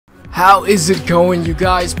How is it going, you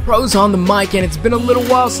guys? Pro's on the mic, and it's been a little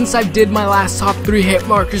while since I did my last top 3 hit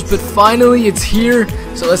markers, but finally it's here,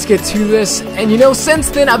 so let's get to this. And you know, since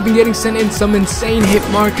then I've been getting sent in some insane hit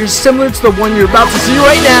markers similar to the one you're about to see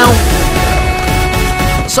right now.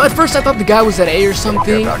 So at first I thought the guy was at A or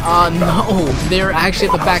something. No, they're actually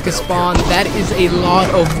at the back of spawn. That is a lot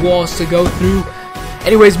of walls to go through.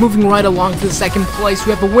 Anyways, moving right along to the second place,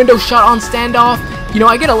 we have a window shot on standoff. You know,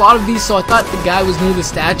 I get a lot of these, so I thought the guy was near the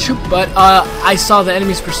statue, but I saw the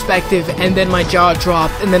enemy's perspective, and then my jaw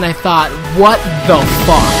dropped, and then I thought, what the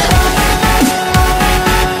fuck?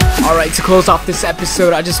 Alright, to close off this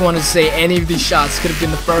episode, I just wanted to say any of these shots could have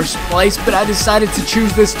been the first place, but I decided to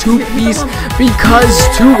choose this 2-piece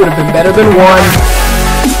because 2 would have been better than 1.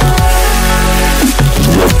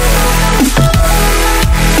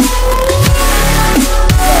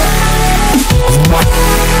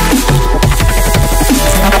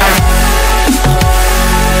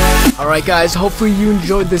 Alright guys, hopefully you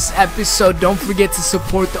enjoyed this episode. Don't forget to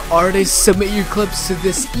support the artist, submit your clips to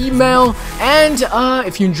this email, and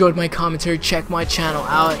if you enjoyed my commentary, check my channel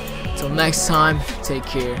out. Until next time, take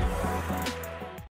care.